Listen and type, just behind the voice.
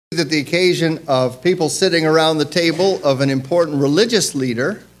that the occasion of people sitting around the table of an important religious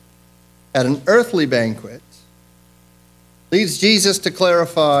leader at an earthly banquet leads Jesus to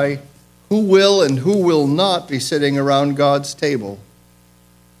clarify who will and who will not be sitting around God's table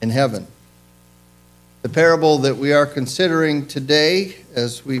in heaven. The parable that we are considering today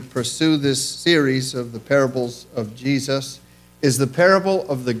as we pursue this series of the parables of Jesus is the parable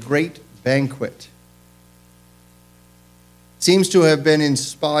of the great banquet. It seems to have been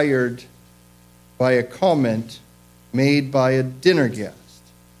inspired by a comment made by a dinner guest.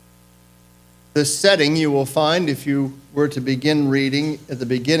 The setting you will find if you were to begin reading at the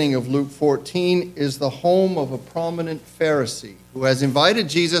beginning of Luke 14 is the home of a prominent Pharisee who has invited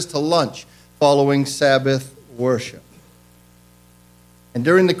Jesus to lunch following Sabbath worship. And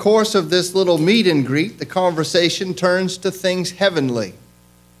during the course of this little meet and greet, the conversation turns to things heavenly,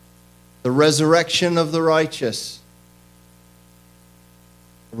 the resurrection of the righteous,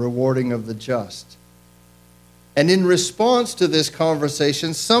 the rewarding of the just. And in response to this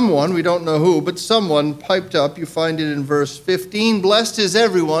conversation, someone, we don't know who, but someone piped up. You find it in verse 15. Blessed is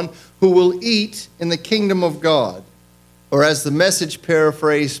everyone who will eat in the kingdom of God. Or as the Message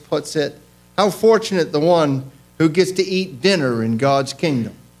paraphrase puts it, how fortunate the one who gets to eat dinner in God's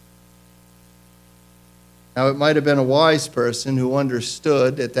kingdom. Now, it might have been a wise person who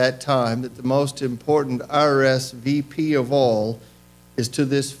understood at that time that the most important RSVP of all is to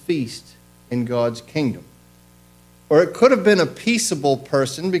this feast in God's kingdom. Or it could have been a peaceable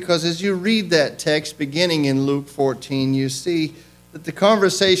person, because as you read that text beginning in Luke 14, you see that the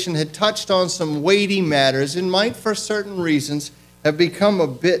conversation had touched on some weighty matters and might, for certain reasons, have become a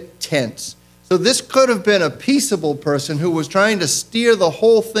bit tense. So this could have been a peaceable person who was trying to steer the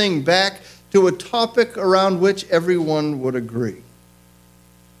whole thing back to a topic around which everyone would agree.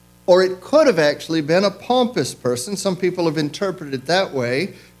 Or it could have actually been a pompous person, some people have interpreted it that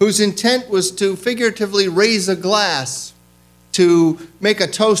way, whose intent was to figuratively raise a glass, to make a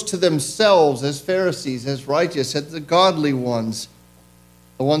toast to themselves as Pharisees, as righteous, as the godly ones,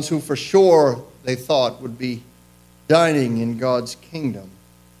 the ones who for sure they thought would be dining in God's kingdom.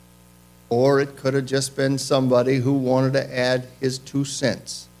 Or it could have just been somebody who wanted to add his 2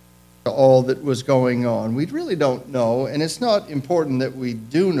 cents to all that was going on. We really don't know, and it's not important that we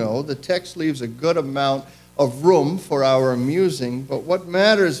do know. The text leaves a good amount of room for our musing, but what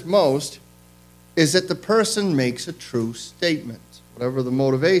matters most is that the person makes a true statement, whatever the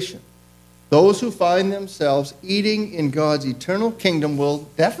motivation. Those who find themselves eating in God's eternal kingdom will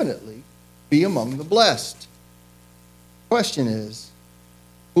definitely be among the blessed. The question is,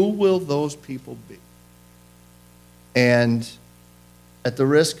 who will those people be? And at the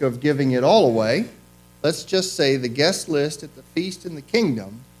risk of giving it all away, let's just say the guest list at the feast in the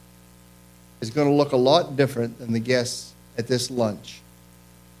kingdom is going to look a lot different than the guests at this lunch.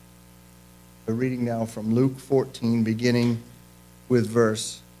 We're reading now from Luke 14, beginning with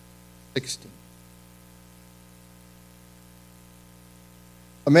verse 16.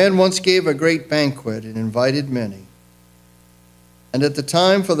 A man once gave a great banquet and invited many. And at the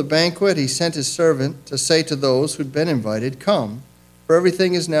time for the banquet, he sent his servant to say to those who'd been invited, "Come, for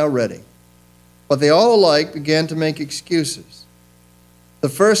everything is now ready." But they all alike began to make excuses. The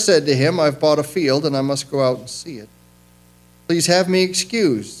first said to him, "I've bought a field, and I must go out and see it. Please have me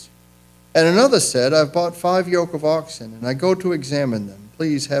excused." And another said, "I've bought 5 yoke of oxen, and I go to examine them.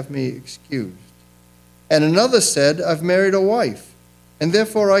 Please have me excused." And another said, "I've married a wife, and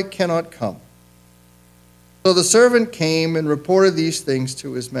therefore I cannot come." So the servant came and reported these things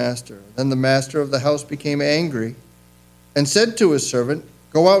to his master. Then the master of the house became angry and said to his servant,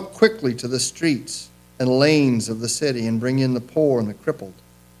 "Go out quickly to the streets and lanes of the city and bring in the poor and the crippled,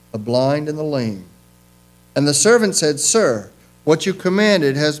 the blind and the lame." And the servant said, "Sir, what you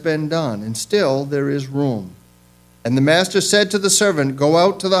commanded has been done, and still there is room." And the master said to the servant, "Go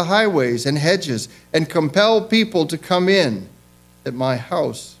out to the highways and hedges and compel people to come in, that my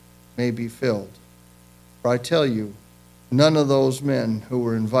house may be filled. For I tell you, none of those men who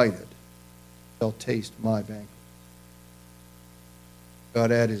were invited shall taste my banquet."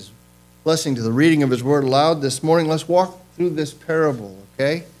 God add his blessing to the reading of his word aloud this morning. Let's walk through this parable,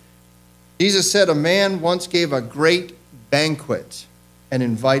 okay? Jesus said a man once gave a great banquet and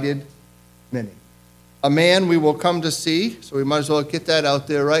invited many. A man we will come to see, so we might as well get that out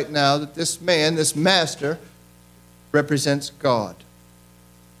there right now, that this man, this master, represents God.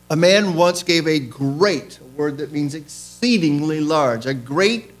 A man once gave a great, a word that means exceedingly large, a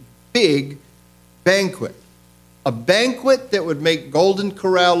great big banquet. A banquet that would make Golden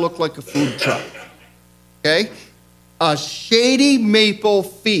Corral look like a food truck. Okay? A shady maple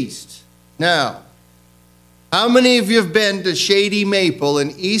feast. Now, How many of you have been to Shady Maple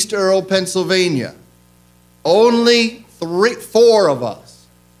in East Earl, Pennsylvania? Only 4 of us.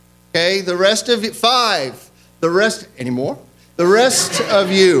 Okay, the rest of you, 5. The rest, any more? The rest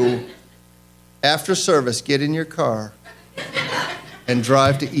of you, after service, get in your car and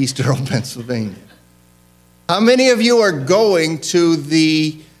drive to East Earl, Pennsylvania. How many of you are going to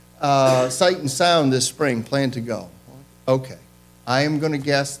the Sight and Sound this spring? Plan to go? Okay. I am going to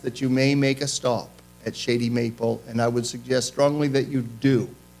guess that you may make a stop at Shady Maple, and I would suggest strongly that you do.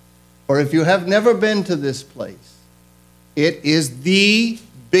 Or if you have never been to this place, it is the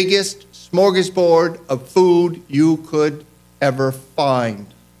biggest smorgasbord of food you could ever find.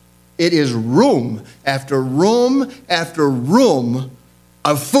 It is room after room after room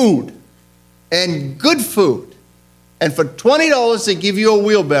of food, and good food. And for $20, they give you a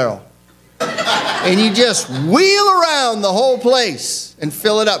wheelbarrow. And you just wheel around the whole place and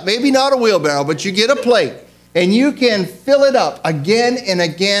fill it up. Maybe not a wheelbarrow, but you get a plate. And you can fill it up again and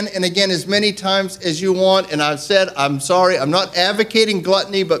again and again as many times as you want. And I've said, I'm sorry, I'm not advocating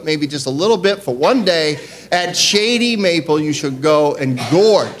gluttony, but maybe just a little bit for one day. At Shady Maple, you should go and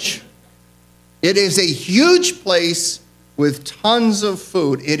gorge. It is a huge place with tons of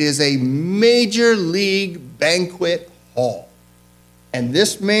food. It is a major league banquet hall. And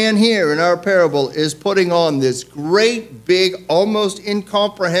this man here in our parable is putting on this great, big, almost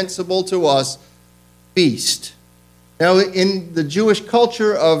incomprehensible to us feast. Now, in the Jewish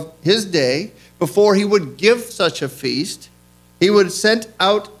culture of his day, before he would give such a feast, he would send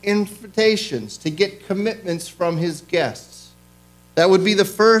out invitations to get commitments from his guests. That would be the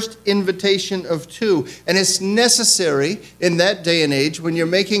first invitation of 2. And it's necessary in that day and age when you're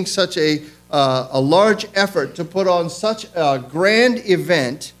making such a large effort to put on such a grand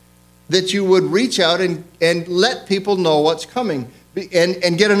event that you would reach out and let people know what's coming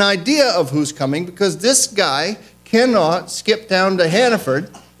and get an idea of who's coming, because this guy cannot skip down to Hannaford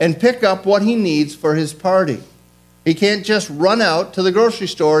and pick up what he needs for his party. He can't just run out to the grocery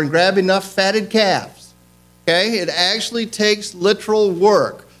store and grab enough fatted calves. Okay? It actually takes literal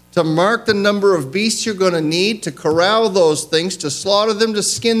work to mark the number of beasts you're going to need, to corral those things, to slaughter them, to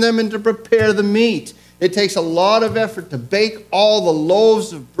skin them, and to prepare the meat. It takes a lot of effort to bake all the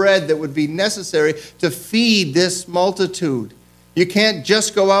loaves of bread that would be necessary to feed this multitude. You can't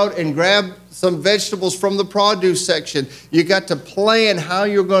just go out and grab some vegetables from the produce section. You got to plan how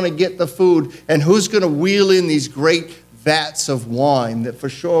you're going to get the food and who's going to wheel in these great vats of wine that for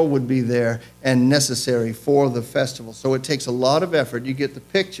sure would be there and necessary for the festival. So it takes a lot of effort, you get the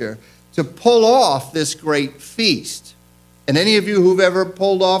picture, to pull off this great feast. And any of you who've ever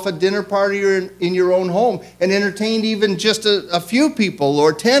pulled off a dinner party or in your own home and entertained even just a few people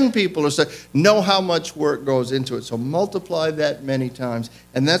or 10 people or so know how much work goes into it. So multiply that many times.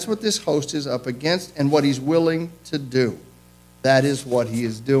 And that's what this host is up against and what he's willing to do. That is what he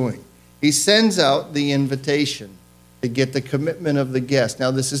is doing. He sends out the invitation to get the commitment of the guest. Now,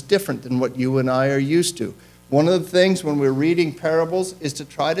 this is different than what you and I are used to. One of the things when we're reading parables is to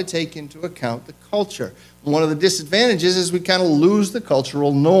try to take into account the culture. One of the disadvantages is we kind of lose the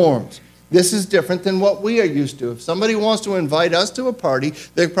cultural norms. This is different than what we are used to. If somebody wants to invite us to a party,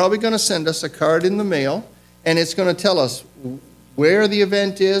 they're probably going to send us a card in the mail, and it's going to tell us where the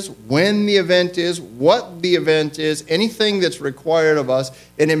event is, when the event is, what the event is, anything that's required of us,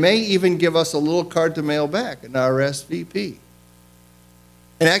 and it may even give us a little card to mail back, an RSVP.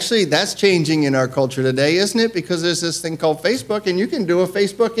 And actually, that's changing in our culture today, isn't it? Because there's this thing called Facebook, and you can do a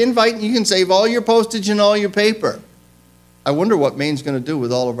Facebook invite, and you can save all your postage and all your paper. I wonder what Maine's going to do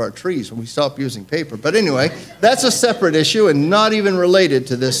with all of our trees when we stop using paper. But anyway, that's a separate issue and not even related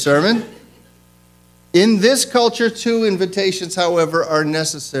to this sermon. In this culture, 2 invitations, however, are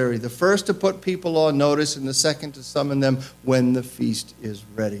necessary. The first to put people on notice, and the second to summon them when the feast is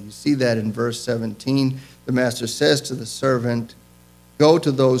ready. You see that in verse 17. The master says to the servant, "Go to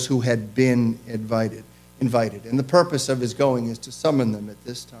those who had been invited. And the purpose of his going is to summon them at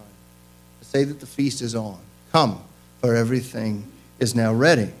this time, to say that the feast is on. Come, for everything is now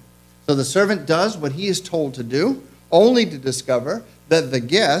ready." So the servant does what he is told to do, only to discover that the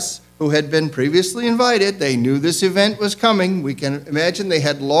guests who had been previously invited, they knew this event was coming. We can imagine they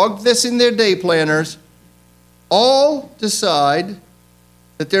had logged this in their day planners, all decide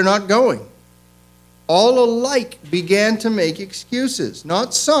that they're not going. All alike began to make excuses,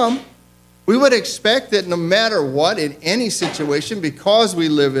 not some. We would expect that no matter what, in any situation, because we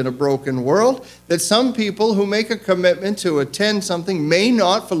live in a broken world, that some people who make a commitment to attend something may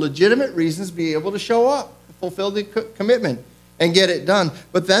not, for legitimate reasons, be able to show up, to fulfill the commitment and get it done.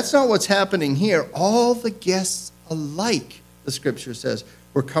 But that's not what's happening here. All the guests alike, the scripture says,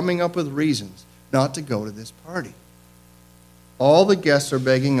 were coming up with reasons. not to go to this party. All the guests are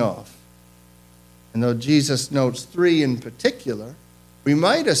begging off. And though Jesus notes 3 in particular, we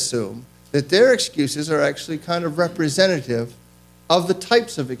might assume that their excuses are actually kind of representative of the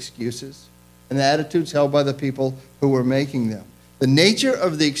types of excuses and the attitudes held by the people who were making them. The nature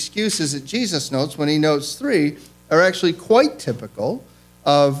of the excuses that Jesus notes when he notes 3 are actually quite typical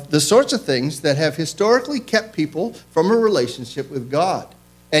of the sorts of things that have historically kept people from a relationship with God.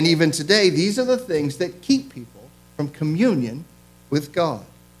 And even today, these are the things that keep people from communion with God.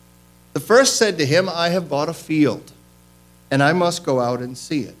 The first said to him, I have bought a field, and I must go out and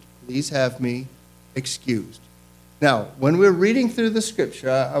see it. Please have me excused. Now, when we're reading through the Scripture,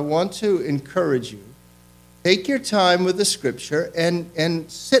 I want to encourage you. Take your time with the Scripture and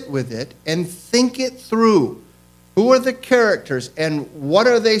sit with it and think it through. Who are the characters, and what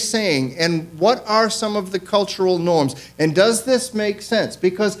are they saying, and what are some of the cultural norms? And does this make sense?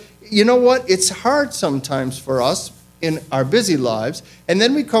 Because you know what? It's hard sometimes for us in our busy lives, and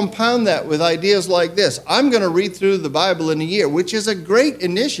then we compound that with ideas like this. I'm going to read through the Bible in a year, which is a great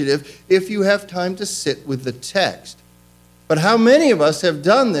initiative if you have time to sit with the text. But how many of us have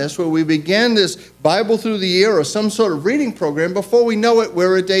done this where we began this Bible through the year or some sort of reading program, before we know it,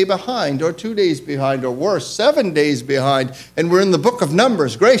 we're a day behind or 2 days behind or worse, 7 days behind, and we're in the book of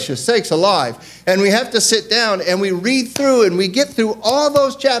Numbers, gracious sakes alive. And we have to sit down and we read through and we get through all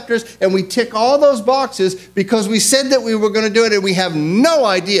those chapters and we tick all those boxes because we said that we were going to do it and we have no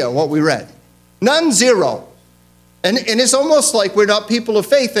idea what we read. None, zero. And it's almost like we're not people of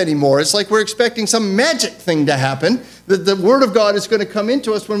faith anymore. It's like we're expecting some magic thing to happen, that the Word of God is going to come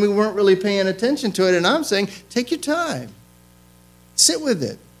into us when we weren't really paying attention to it. And I'm saying, take your time. Sit with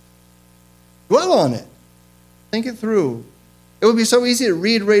it. Dwell on it. Think it through. It would be so easy to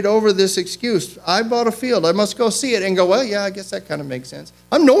read right over this excuse. I bought a field. I must go see it. And go, well, yeah, I guess that kind of makes sense.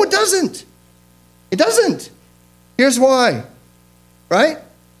 No, it doesn't. It doesn't. Here's why. Right?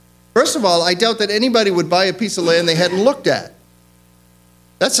 First of all, I doubt that anybody would buy a piece of land they hadn't looked at.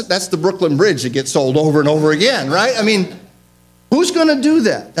 That's the Brooklyn Bridge that gets sold over and over again, right? I mean, who's going to do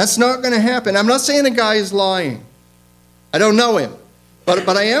that? That's not going to happen. I'm not saying a guy is lying. I don't know him. But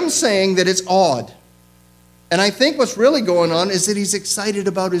I am saying that it's odd. And I think what's really going on is that he's excited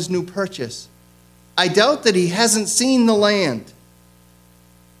about his new purchase. I doubt that he hasn't seen the land.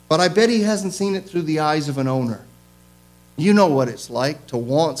 But I bet he hasn't seen it through the eyes of an owner. You know what it's like to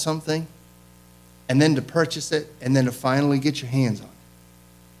want something and then to purchase it and then to finally get your hands on it.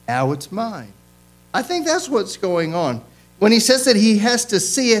 Now it's mine. I think that's what's going on. When he says that he has to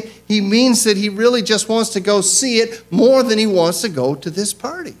see it, he means that he really just wants to go see it more than he wants to go to this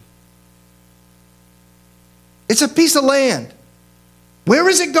party. It's a piece of land. Where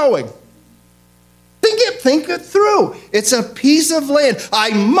is it going? Think it through. It's a piece of land.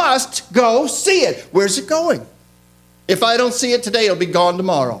 I must go see it. Where's it going? If I don't see it today, it'll be gone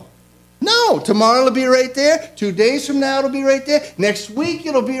tomorrow. No, tomorrow it'll be right there. 2 days from now, it'll be right there. Next week,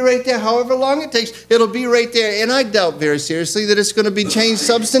 it'll be right there. However long it takes, it'll be right there. And I doubt very seriously that it's going to be changed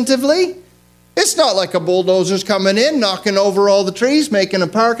substantively. It's not like a bulldozer's coming in, knocking over all the trees, making a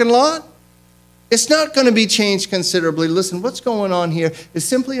parking lot. It's not going to be changed considerably. Listen, what's going on here is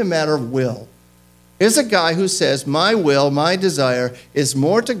simply a matter of will. Here's a guy who says, my will, my desire is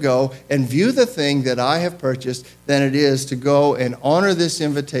more to go and view the thing that I have purchased than it is to go and honor this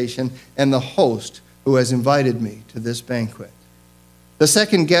invitation and the host who has invited me to this banquet. The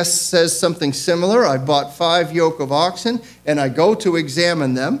second guest says something similar. I bought 5 yoke of oxen and I go to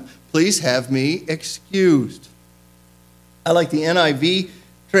examine them. Please have me excused. I like the NIV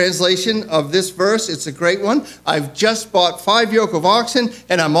translation of this verse. It's a great one. I've just bought 5 yoke of oxen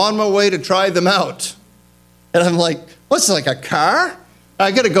and I'm on my way to try them out. And I'm like, what's it, like a car?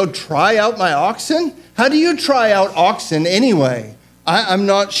 I got to go try out my oxen? How do you try out oxen anyway? I'm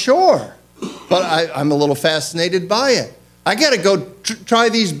not sure, but I'm a little fascinated by it. I got to go try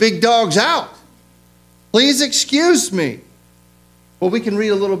these big dogs out. Please excuse me. Well, we can read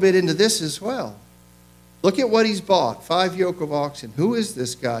a little bit into this as well. Look at what he's bought, 5 yoke of oxen. Who is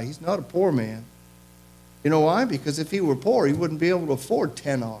this guy? He's not a poor man. You know why? Because if he were poor, he wouldn't be able to afford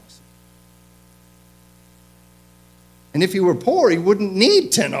 10 oxen. And if he were poor, he wouldn't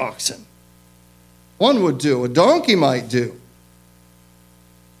need 10 oxen. One would do. A donkey might do.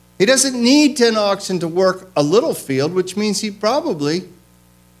 He doesn't need 10 oxen to work a little field, which means he probably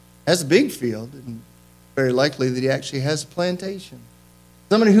has a big field, and very likely that he actually has a plantation.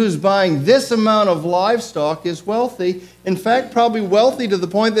 Somebody who's buying this amount of livestock is wealthy. In fact, probably wealthy to the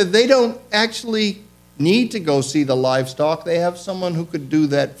point that they don't actually need to go see the livestock. They have someone who could do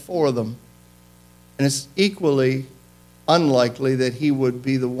that for them. And it's equally unlikely that he would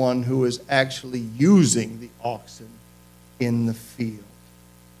be the one who is actually using the oxen in the field.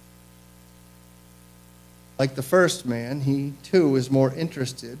 Like the first man, he too is more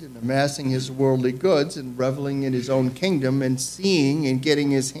interested in amassing his worldly goods and reveling in his own kingdom and seeing and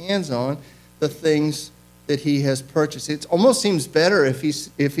getting his hands on the things that he has purchased. It almost seems better if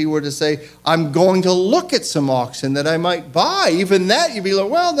he were to say, I'm going to look at some oxen that I might buy. Even that, you'd be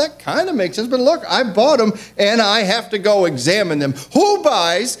like, well, that kind of makes sense. But look, I bought them and I have to go examine them. Who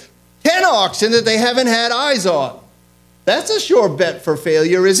buys 10 oxen that they haven't had eyes on? That's a sure bet for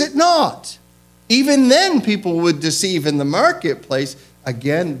failure, is it not? Even then, people would deceive in the marketplace.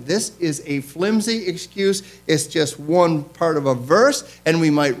 Again, this is a flimsy excuse. It's just one part of a verse, and we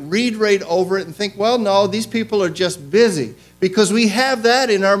might read right over it and think, well, no, these people are just busy. Because we have that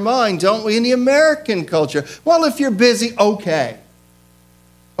in our mind, don't we, in the American culture? Well, if you're busy, okay.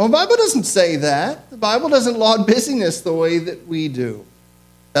 Well, the Bible doesn't say that. The Bible doesn't laud busyness the way that we do.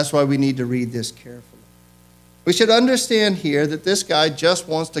 That's why we need to read this carefully. We should understand here that this guy just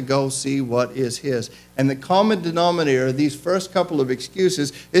wants to go see what is his. And the common denominator of these first couple of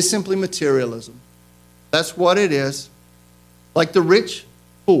excuses is simply materialism. That's what it is. Like the rich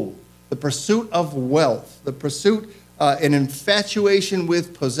fool, the pursuit of wealth, the pursuit, an infatuation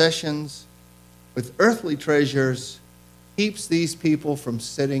with possessions, with earthly treasures, keeps these people from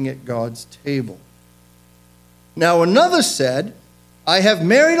sitting at God's table. Now another said, I have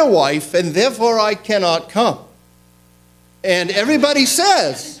married a wife, and therefore I cannot come. And everybody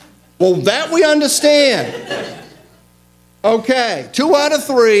says, well, that we understand. Okay, 2 out of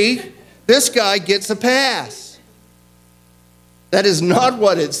 3, this guy gets a pass. That is not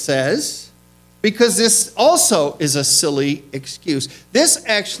what it says, because this also is a silly excuse. This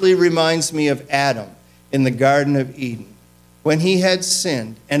actually reminds me of Adam in the Garden of Eden, when he had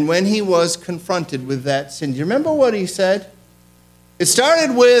sinned and when he was confronted with that sin. Do you remember what he said? It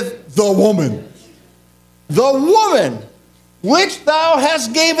started with the woman. The woman which thou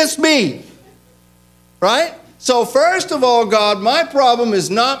hast gavest me. Right? So first of all, God, my problem is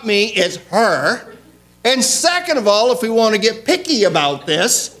not me, it's her. And second of all, if we want to get picky about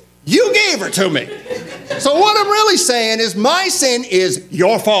this, you gave her to me. So what I'm really saying is my sin is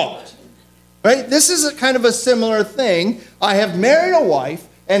your fault. Right? This is a kind of a similar thing. I have married a wife,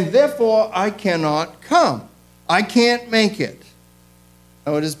 and therefore I cannot come. I can't make it.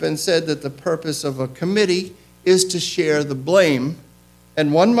 Now, it has been said that the purpose of a committee is to share the blame.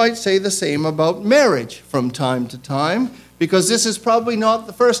 And one might say the same about marriage from time to time, because this is probably not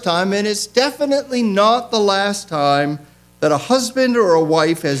the first time, and it's definitely not the last time that a husband or a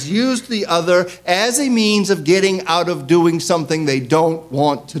wife has used the other as a means of getting out of doing something they don't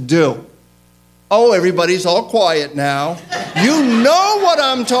want to do. Oh, everybody's all quiet now. You know what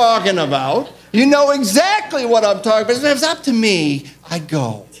I'm talking about. You know exactly what I'm talking about. If it's up to me, I'd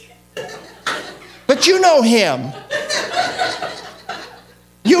go. But you know him.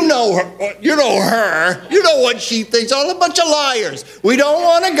 You know her. You know her. You know what she thinks. All a bunch of liars. We don't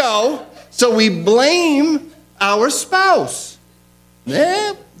want to go, so we blame our spouse.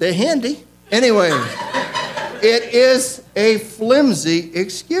 They're handy. Anyway, it is a flimsy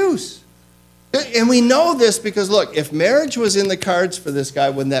excuse. And we know this because, look, if marriage was in the cards for this guy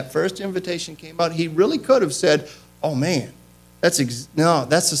when that first invitation came out, he really could have said, oh, man, that's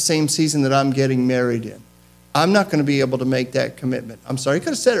the same season that I'm getting married in. I'm not going to be able to make that commitment. I'm sorry. He could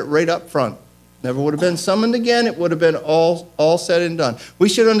have said it right up front. Never would have been summoned again. It would have been all said and done. We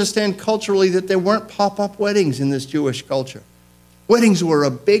should understand culturally that there weren't pop-up weddings in this Jewish culture. Weddings were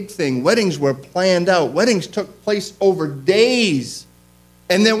a big thing. Weddings were planned out. Weddings took place over days.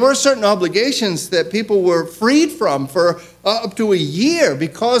 And there were certain obligations that people were freed from for up to a year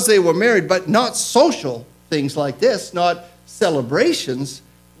because they were married, but not social things like this, not celebrations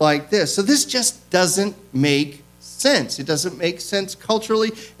like this. So this just doesn't make sense. It doesn't make sense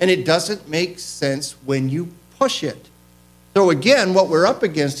culturally, and it doesn't make sense when you push it. So again, what we're up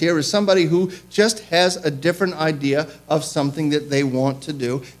against here is somebody who just has a different idea of something that they want to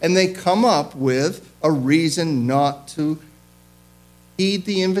do, and they come up with a reason not to heed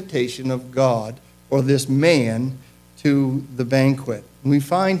the invitation of God or this man to the banquet. And we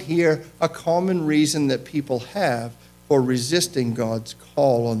find here a common reason that people have for resisting God's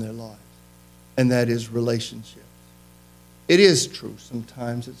call on their lives, and that is relationships. It is true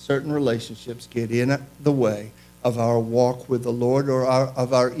sometimes that certain relationships get in the way of our walk with the Lord or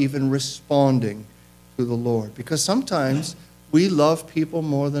of our even responding to the Lord, because sometimes we love people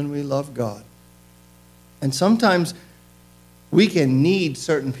more than we love God. And sometimes we can need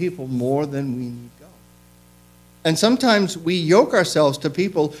certain people more than we need God. And sometimes we yoke ourselves to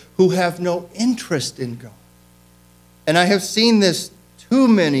people who have no interest in God. and I have seen this too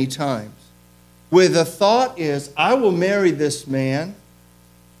many times, where the thought is, I will marry this man,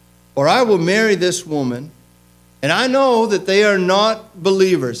 or I will marry this woman, and I know that they are not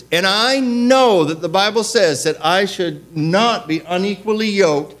believers, and I know that the Bible says that I should not be unequally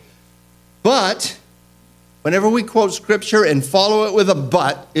yoked, but whenever we quote Scripture and follow it with a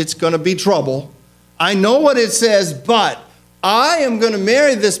but, it's going to be trouble. I know what it says, but I am going to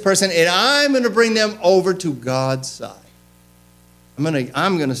marry this person, and I'm going to bring them over to God's side.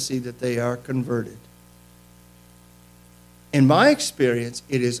 I'm going to see that they are converted. In my experience,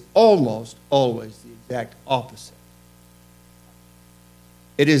 it is almost always the exact opposite.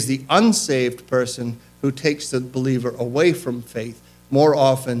 It is the unsaved person who takes the believer away from faith more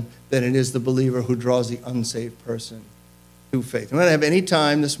often than it is the believer who draws the unsaved person to faith. I'm going to have any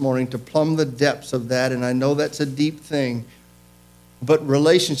time this morning to plumb the depths of that, and I know that's a deep thing. But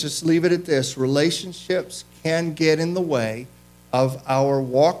relationships, leave it at this, relationships can get in the way of our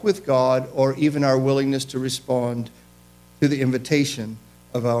walk with God or even our willingness to respond to the invitation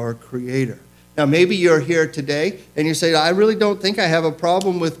of our Creator. Now, maybe you're here today and you say, I really don't think I have a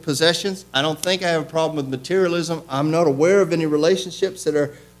problem with possessions. I don't think I have a problem with materialism. I'm not aware of any relationships that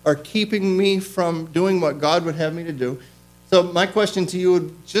are keeping me from doing what God would have me to do. So my question to you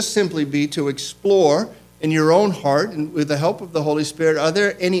would just simply be to explore in your own heart, and with the help of the Holy Spirit, are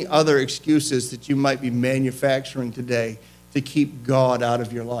there any other excuses that you might be manufacturing today to keep God out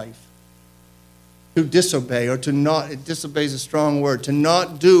of your life? To disobey, or to not, disobey is a strong word, to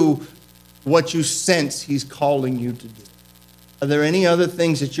not do what you sense He's calling you to do. Are there any other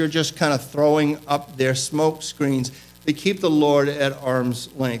things that you're just kind of throwing up there, smoke screens, to keep the Lord at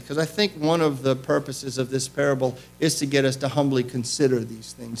arm's length? Because I think one of the purposes of this parable is to get us to humbly consider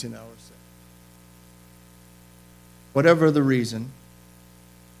these things in ourselves. Whatever the reason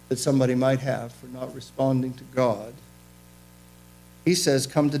that somebody might have for not responding to God, He says,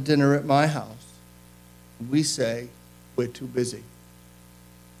 come to dinner at my house. We say, we're too busy.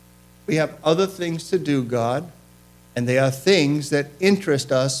 We have other things to do, God, and they are things that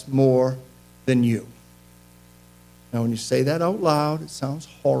interest us more than you. Now, when you say that out loud, it sounds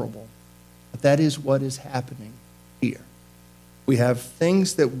horrible, but that is what is happening here. We have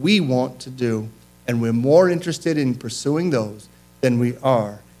things that we want to do, and we're more interested in pursuing those than we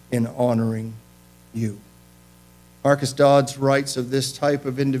are in honoring you. Marcus Dodds writes of this type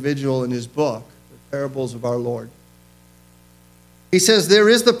of individual in his book, The Parables of Our Lord. He says, there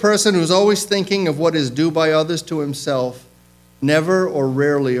is the person who's always thinking of what is due by others to himself, never or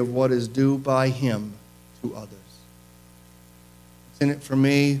rarely of what is due by him to others. What's in it for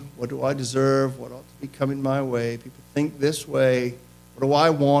me? What do I deserve? What ought to be coming my way? People think this way. What do I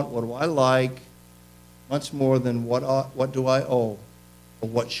want? What do I like? Much more than what do I owe? Or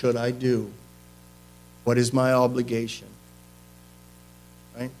what should I do? What is my obligation?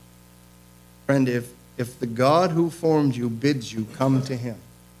 Right? Friend, if the God who formed you bids you come to Him,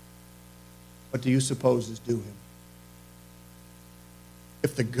 what do you suppose is due Him?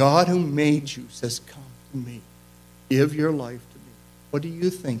 If the God who made you says, come to me, give your life to me, what do you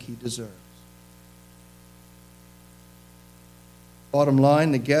think He deserves? Bottom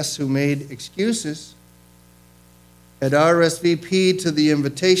line, the guests who made excuses had RSVP'd to the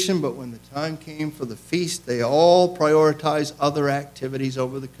invitation, but when the time came for the feast, they all prioritized other activities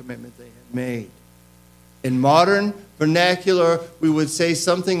over the commitment they had made. In modern vernacular, we would say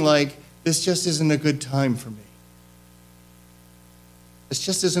something like, this just isn't a good time for me. This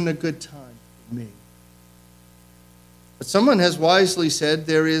just isn't a good time for me. But someone has wisely said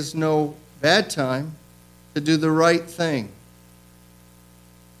there is no bad time to do the right thing.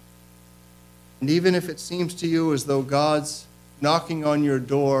 And even if it seems to you as though God's knocking on your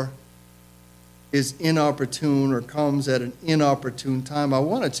door is inopportune or comes at an inopportune time, I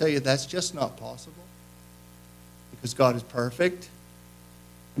want to tell you that's just not possible. Because God is perfect.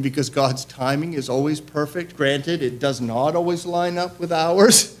 And because God's timing is always perfect. Granted, it does not always line up with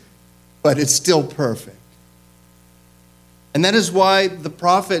ours, but it's still perfect. And that is why the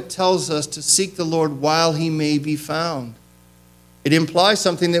prophet tells us to seek the Lord while He may be found. It implies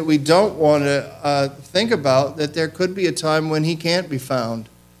something that we don't want to think about, that there could be a time when He can't be found.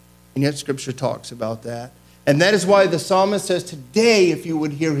 And yet Scripture talks about that. And that is why the psalmist says, today, if you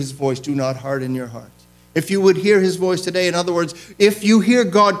would hear His voice, do not harden your hearts. If you would hear His voice today, in other words, if you hear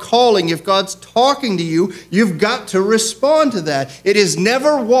God calling, if God's talking to you, you've got to respond to that. It is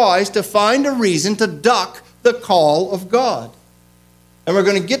never wise to find a reason to duck the call of God. And we're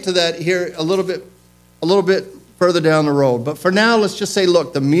going to get to that here a little bit further down the road. But for now, let's just say,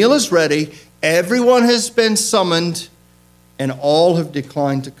 look, the meal is ready. Everyone has been summoned, and all have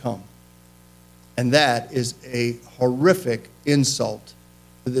declined to come. And that is a horrific insult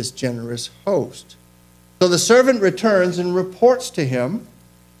to this generous host. So the servant returns and reports to him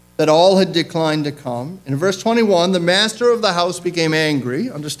that all had declined to come. In verse 21, the master of the house became angry,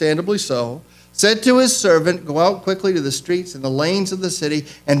 understandably so, said to his servant, go out quickly to the streets and the lanes of the city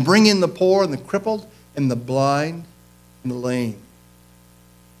and bring in the poor and the crippled and the blind and the lame.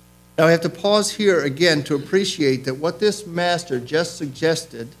 Now I have to pause here again to appreciate that what this master just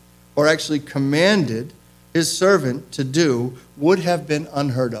suggested, or actually commanded his servant to do, would have been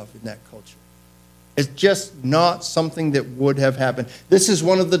unheard of in that culture. It's just not something that would have happened. This is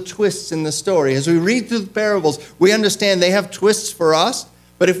one of the twists in the story. As we read through the parables, we understand they have twists for us,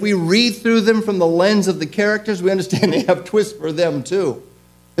 but if we read through them from the lens of the characters, we understand they have twists for them too.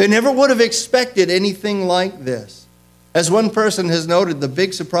 They never would have expected anything like this. As one person has noted, the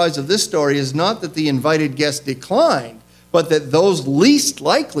big surprise of this story is not that the invited guests declined, but that those least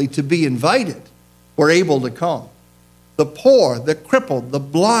likely to be invited were able to come. The poor, the crippled, the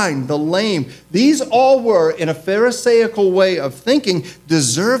blind, the lame, these all were, in a Pharisaical way of thinking,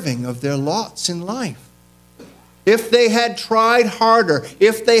 deserving of their lots in life. If they had tried harder,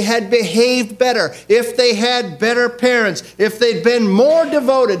 if they had behaved better, if they had better parents, if they'd been more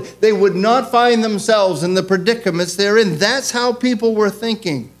devoted, they would not find themselves in the predicaments they're in. That's how people were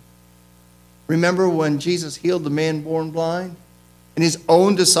thinking. Remember when Jesus healed the man born blind? And his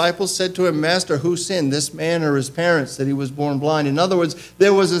own disciples said to him, Master, who sinned, this man or his parents, that he was born blind? In other words,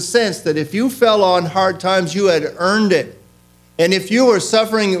 there was a sense that if you fell on hard times, you had earned it. And if you were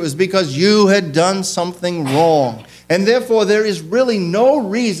suffering, it was because you had done something wrong. And therefore, there is really no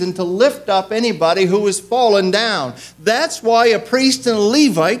reason to lift up anybody who has fallen down. That's why a priest and a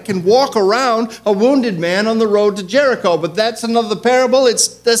Levite can walk around a wounded man on the road to Jericho. But that's another parable. It's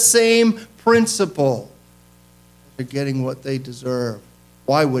the same principle. They're getting what they deserve.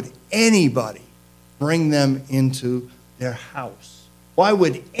 Why would anybody bring them into their house? Why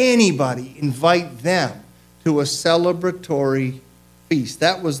would anybody invite them to a celebratory feast?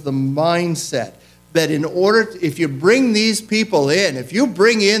 That was the mindset. That in order, if you bring these people in, if you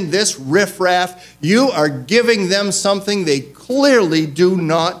bring in this riffraff, you are giving them something they clearly do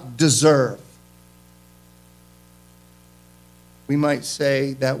not deserve. We might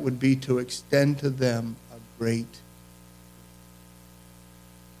say that would be to extend to them a great.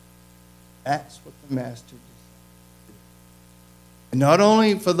 That's what the master did. And not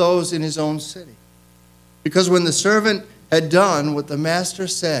only for those in his own city. Because when the servant had done what the master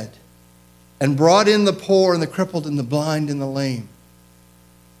said, and brought in the poor and the crippled and the blind and the lame,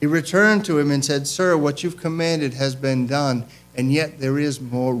 he returned to him and said, Sir, what you've commanded has been done, and yet there is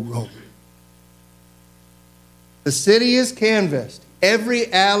more room. The city is canvassed.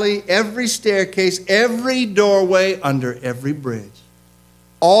 Every alley, every staircase, every doorway, under every bridge.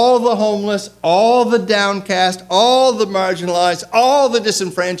 All the homeless, all the downcast, all the marginalized, all the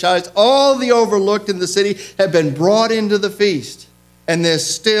disenfranchised, all the overlooked in the city have been brought into the feast. And there's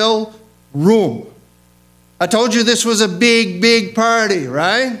still room. I told you this was a big, big party,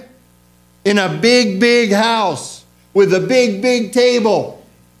 right? In a big, big house with a big, big table.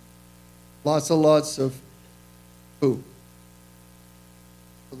 Lots of food.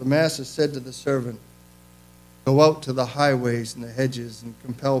 So the master said to the servant, Go out to the highways and the hedges and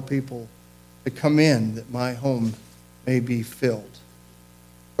compel people to come in that my home may be filled.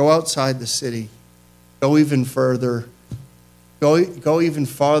 Go outside the city. Go even further. Go even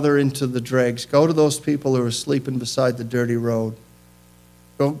farther into the dregs. Go to those people who are sleeping beside the dirty road.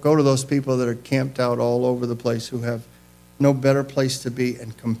 Go to those people that are camped out all over the place who have no better place to be,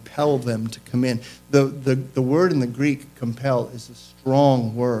 and compel them to come in. The word in the Greek, compel, is a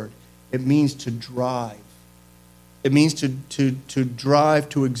strong word. It means to drive. It means to drive,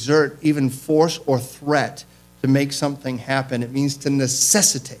 to exert even force or threat to make something happen. It means to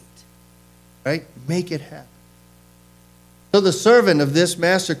necessitate, right? Make it happen. So the servant of this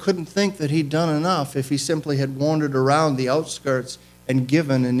master couldn't think that he'd done enough if he simply had wandered around the outskirts and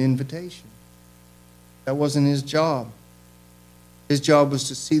given an invitation. That wasn't his job. His job was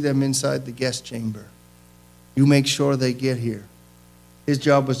to see them inside the guest chamber. You make sure they get here. His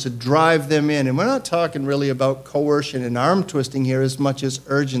job was to drive them in. And we're not talking really about coercion and arm twisting here as much as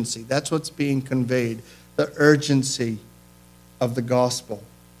urgency. That's what's being conveyed, the urgency of the gospel.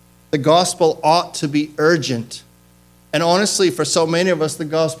 The gospel ought to be urgent. And honestly, for so many of us, the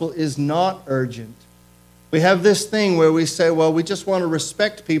gospel is not urgent. We have this thing where we say, well, we just want to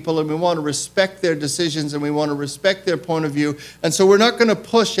respect people, and we want to respect their decisions, and we want to respect their point of view. And so we're not going to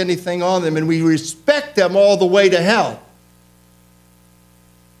push anything on them, and we respect them all the way to hell.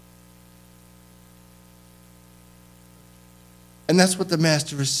 And that's what the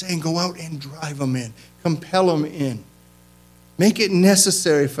master is saying. Go out and drive them in. Compel them in. Make it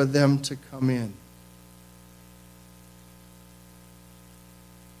necessary for them to come in.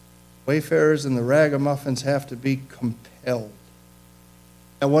 Wayfarers and the ragamuffins have to be compelled.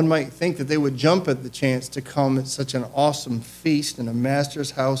 Now, one might think that they would jump at the chance to come at such an awesome feast in a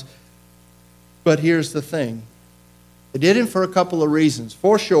master's house. But here's the thing. They did it for a couple of reasons.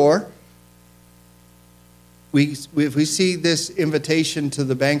 For sure, if we see this invitation to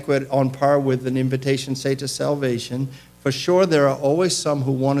the banquet on par with an invitation, say, to salvation, for sure there are always some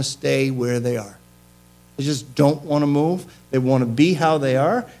who want to stay where they are. They just don't want to move. They want to be how they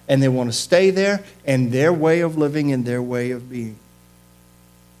are, and they want to stay there, and their way of living and their way of being.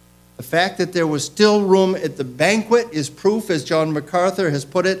 The fact that there was still room at the banquet is proof, as John MacArthur has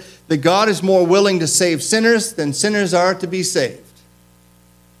put it, that God is more willing to save sinners than sinners are to be saved.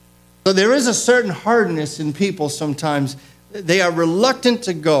 So there is a certain hardness in people sometimes. They are reluctant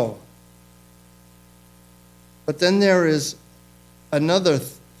to go. But then there is another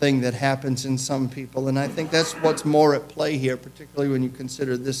thing that happens in some people, and I think that's what's more at play here, particularly when you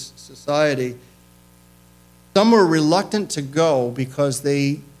consider this society. Some were reluctant to go because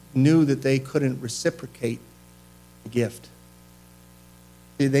they knew that they couldn't reciprocate the gift.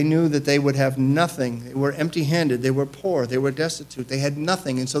 See, they knew that they would have nothing. They were empty-handed. They were poor. They were destitute. They had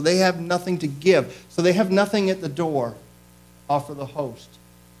nothing, and so they have nothing to give. So they have nothing at the door to offer the host.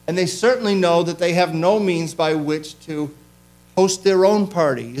 And they certainly know that they have no means by which to host their own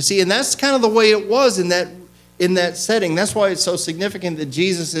party. You see, and that's kind of the way it was in that setting. That's why it's so significant that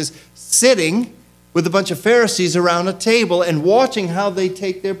Jesus is sitting with a bunch of Pharisees around a table and watching how they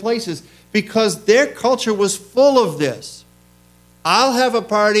take their places, because their culture was full of this. I'll have a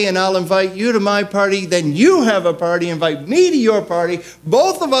party and I'll invite you to my party, then you have a party, invite me to your party.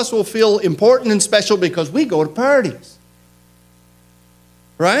 Both of us will feel important and special because we go to parties.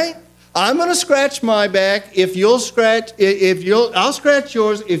 Right? I'm going to scratch my back I'll scratch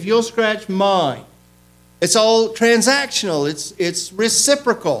yours if you'll scratch mine. It's all transactional. It's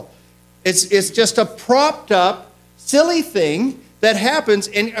reciprocal. It's just a propped up, silly thing that happens.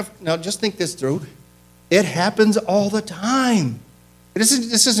 And now just think this through. It happens all the time.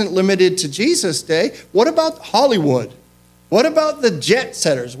 This isn't limited to Jesus' day. What about Hollywood? What about the jet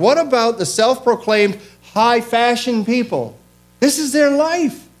setters? What about the self-proclaimed high fashion people? This is their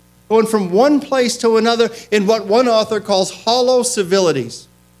life, going from one place to another in what one author calls hollow civilities.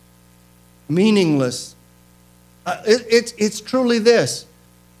 Meaningless. It's truly this.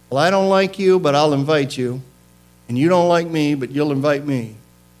 Well, I don't like you, but I'll invite you. And you don't like me, but you'll invite me.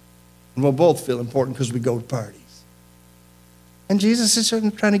 And we'll both feel important because we go to parties. And Jesus is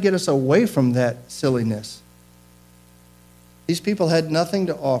trying to get us away from that silliness. These people had nothing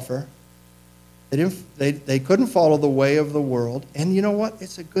to offer. They couldn't follow the way of the world. And you know what?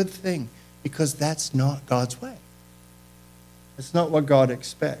 It's a good thing, because that's not God's way. It's not what God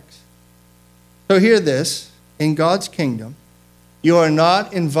expects. So hear this. In God's kingdom, you are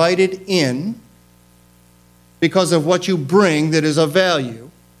not invited in because of what you bring that is of value.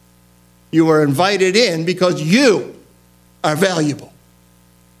 You are invited in because you are valuable.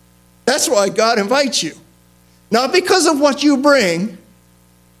 That's why God invites you. Not because of what you bring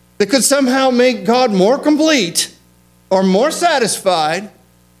that could somehow make God more complete or more satisfied.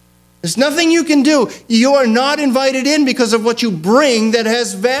 There's nothing you can do. You are not invited in because of what you bring that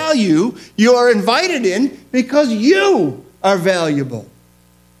has value. You are invited in because you are valuable.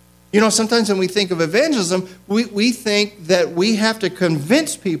 You know, sometimes when we think of evangelism, we think that we have to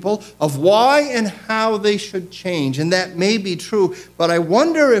convince people of why and how they should change. And that may be true, but I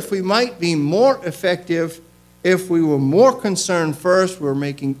wonder if we might be more effective if we were more concerned first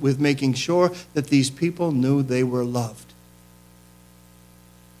with making sure that these people knew they were loved,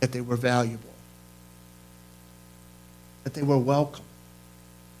 that they were valuable, that they were welcome.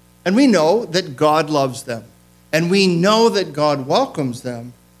 And we know that God loves them. And we know that God welcomes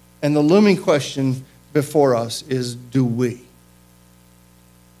them. And the looming question before us is, do we?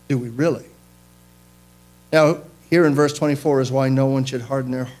 Do we really? Now, here in verse 24 is why no one should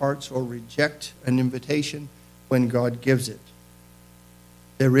harden their hearts or reject an invitation when God gives it.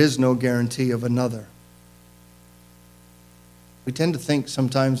 There is no guarantee of another. We tend to think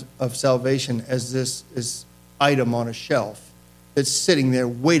sometimes of salvation as this item on a shelf that's sitting there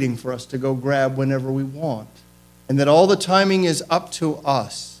waiting for us to go grab whenever we want, and that all the timing is up to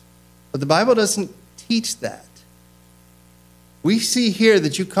us. But the Bible doesn't teach that. We see here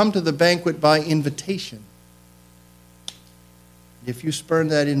that you come to the banquet by invitation. If you spurn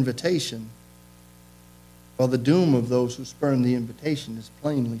that invitation, well, the doom of those who spurn the invitation is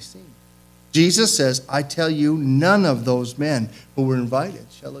plainly seen. Jesus says, I tell you, none of those men who were invited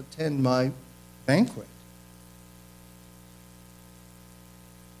shall attend my banquet.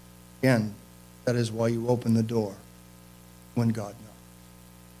 Again, that is why you open the door when God knocks.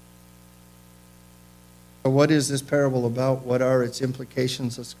 So what is this parable about? What are its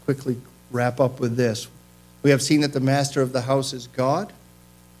implications? Let's quickly wrap up with this. We have seen that the master of the house is God,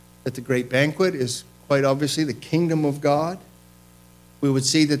 that the great banquet is quite obviously the kingdom of God. We would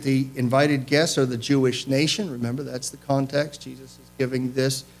see that the invited guests are the Jewish nation. Remember, that's the context. Jesus is giving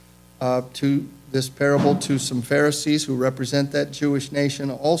this parable to some Pharisees who represent that Jewish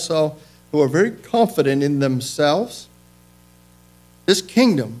nation, also who are very confident in themselves. This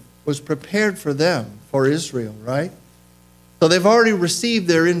kingdom was prepared for them, for Israel, right? So they've already received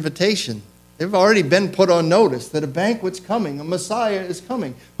their invitation. They've already been put on notice that a banquet's coming, a Messiah is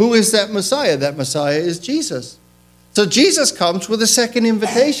coming. Who is that Messiah? That Messiah is Jesus. So Jesus comes with a second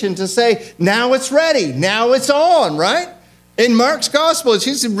invitation to say, now it's ready, now it's on, right? In Mark's gospel, he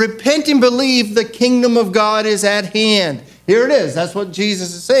says, repent and believe the kingdom of God is at hand. Here it is. That's what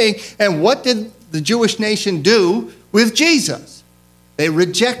Jesus is saying. And what did the Jewish nation do with Jesus? They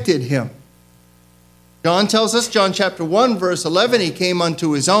rejected him. John tells us, John chapter 1, verse 11, he came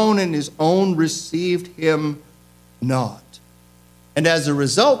unto his own, and his own received him not. And as a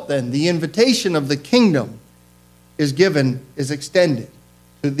result, then, the invitation of the kingdom is extended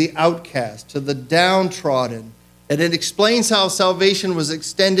to the outcast, to the downtrodden. And it explains how salvation was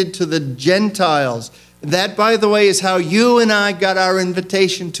extended to the Gentiles. That, by the way, is how you and I got our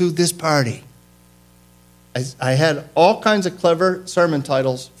invitation to this party. I had all kinds of clever sermon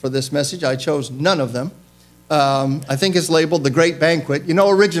titles for this message. I chose none of them. I think it's labeled The Great Banquet. You know,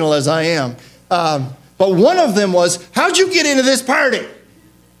 original as I am. But one of them was, how'd you get into this party?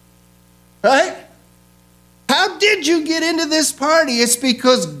 Right? How did you get into this party? It's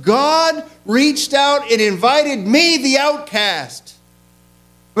because God reached out and invited me, the outcast.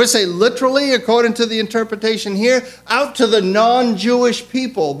 We're going to say literally, according to the interpretation here, out to the non-Jewish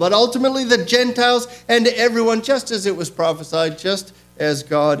people, but ultimately the Gentiles and to everyone, just as it was prophesied, just as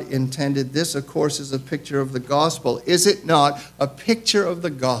God intended. This, of course, is a picture of the gospel. Is it not a picture of the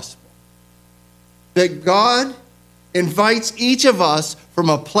gospel? That God invites each of us from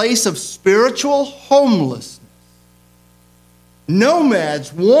a place of spiritual homelessness.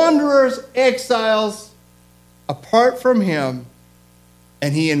 Nomads, wanderers, exiles, apart from him.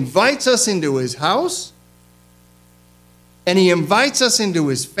 And he invites us into his house, and he invites us into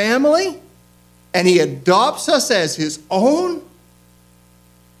his family, and he adopts us as his own, and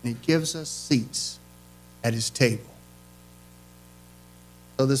he gives us seats at his table.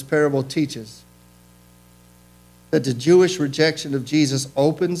 So this parable teaches that the Jewish rejection of Jesus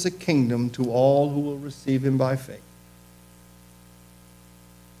opens the kingdom to all who will receive him by faith.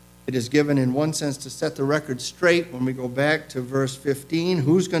 It is given in one sense to set the record straight when we go back to verse 15.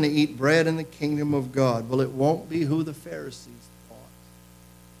 Who's going to eat bread in the kingdom of God? Well, it won't be who the Pharisees thought.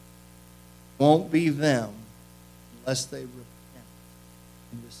 It won't be them unless they repent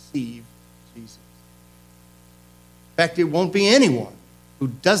and receive Jesus. In fact, it won't be anyone who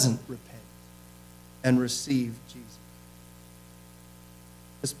doesn't repent and receive Jesus.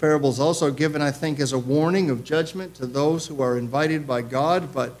 This parable is also given, I think, as a warning of judgment to those who are invited by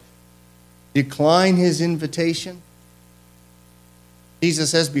God but decline his invitation.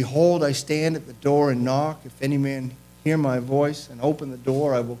 Jesus says, behold, I stand at the door and knock. If any man hear my voice and open the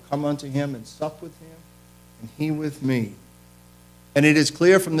door, I will come unto him and sup with him, and he with me. And it is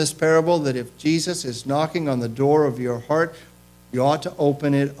clear from this parable that if Jesus is knocking on the door of your heart, you ought to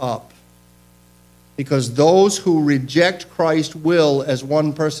open it up. Because those who reject Christ will, as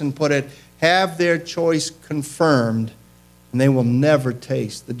one person put it, have their choice confirmed, and they will never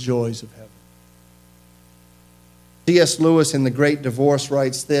taste the joys of heaven. C.S. Lewis in The Great Divorce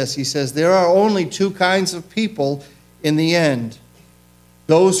writes this. He says, there are only two kinds of people in the end.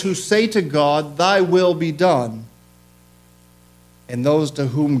 Those who say to God, thy will be done, and those to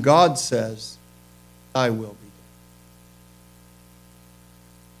whom God says, thy will be done.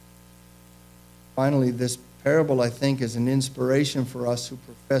 Finally, this parable, I think, is an inspiration for us who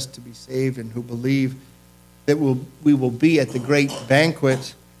profess to be saved and who believe that we will be at the great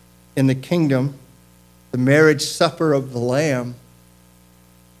banquet in the kingdom, the marriage supper of the Lamb,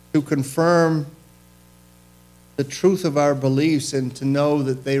 to confirm the truth of our beliefs and to know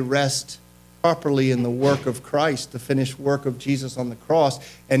that they rest properly in the work of Christ, the finished work of Jesus on the cross,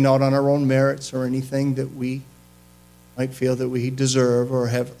 and not on our own merits or anything that we might feel that we deserve or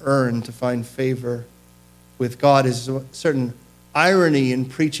have earned to find favor with God. Is a certain irony in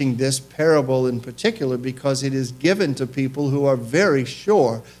preaching this parable in particular, because it is given to people who are very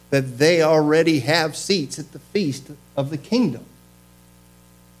sure that they already have seats at the feast of the kingdom.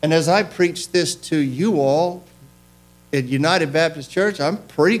 And as I preach this to you all at United Baptist Church, I'm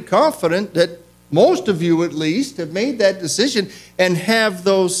pretty confident that most of you at least have made that decision and have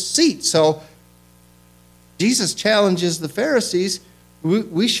those seats. So Jesus challenges the Pharisees.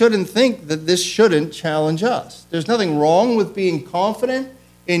 We shouldn't think that this shouldn't challenge us. There's nothing wrong with being confident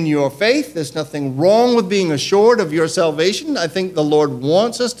in your faith. There's nothing wrong with being assured of your salvation. I think the Lord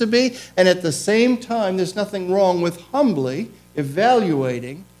wants us to be. And at the same time, there's nothing wrong with humbly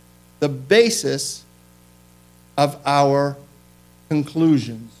evaluating the basis of our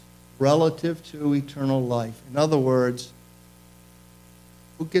conclusions relative to eternal life. In other words,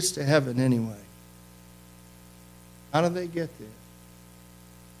 who gets to heaven anyway? How do they get there?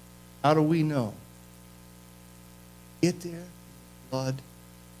 How do we know? Get there through the blood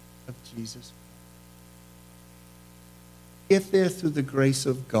of Jesus. Get there through the grace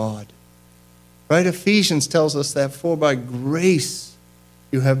of God. Right? Ephesians tells us that, for by grace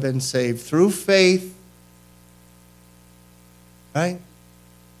you have been saved through faith. Right?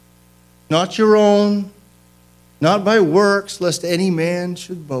 Not your own, not by works, lest any man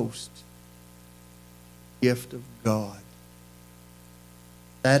should boast. Gift of God.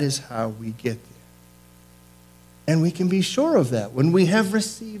 That is how we get there. And we can be sure of that when we have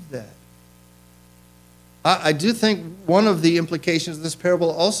received that. I do think one of the implications of this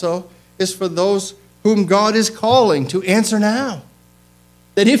parable also is for those whom God is calling to answer now.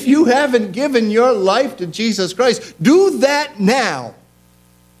 That if you haven't given your life to Jesus Christ, do that now.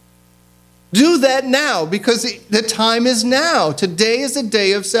 Do that now, because the time is now. Today is a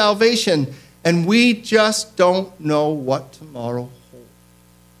day of salvation, and we just don't know what tomorrow holds.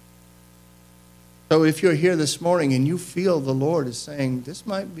 So if you're here this morning and you feel the Lord is saying, this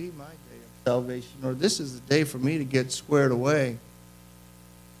might be my day of salvation, or this is the day for me to get squared away,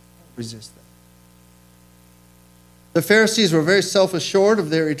 don't resist that. The Pharisees were very self-assured of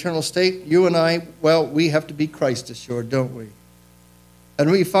their eternal state. You and I, well, we have to be Christ-assured, don't we? And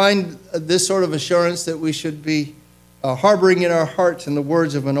we find this sort of assurance that we should be harboring in our hearts in the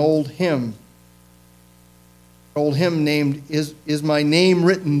words of an old hymn. An old hymn named, Is My Name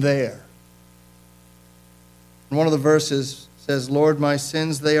Written There? And one of the verses says, Lord, my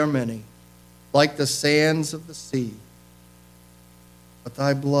sins, they are many, like the sands of the sea. But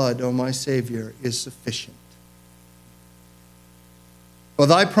thy blood, O my Savior, is sufficient. For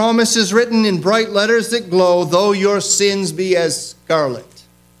thy promise is written in bright letters that glow, though your sins be as scarlet,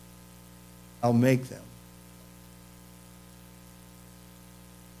 I'll make them.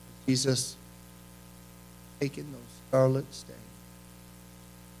 Jesus, taken those scarlet stains,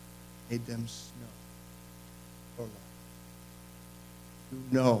 made them snow. You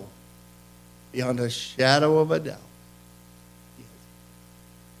know, beyond a shadow of a doubt,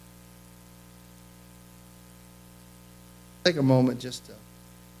 take a moment just to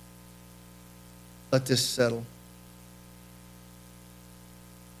let this settle.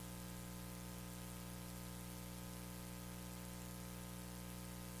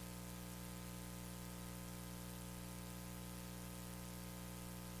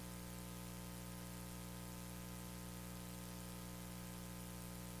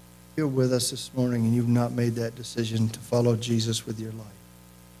 You're with us this morning and you've not made that decision to follow Jesus with your life.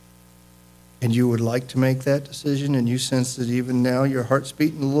 And you would like to make that decision, and you sense that even now your heart's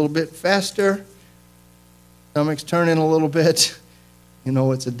beating a little bit faster, stomach's turning a little bit. You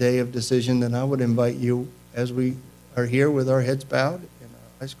know it's a day of decision. Then I would invite you, as we are here with our heads bowed and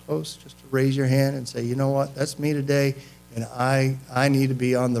our eyes closed, just to raise your hand and say, you know what, that's me today, and I need to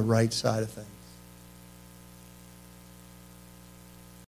be on the right side of things.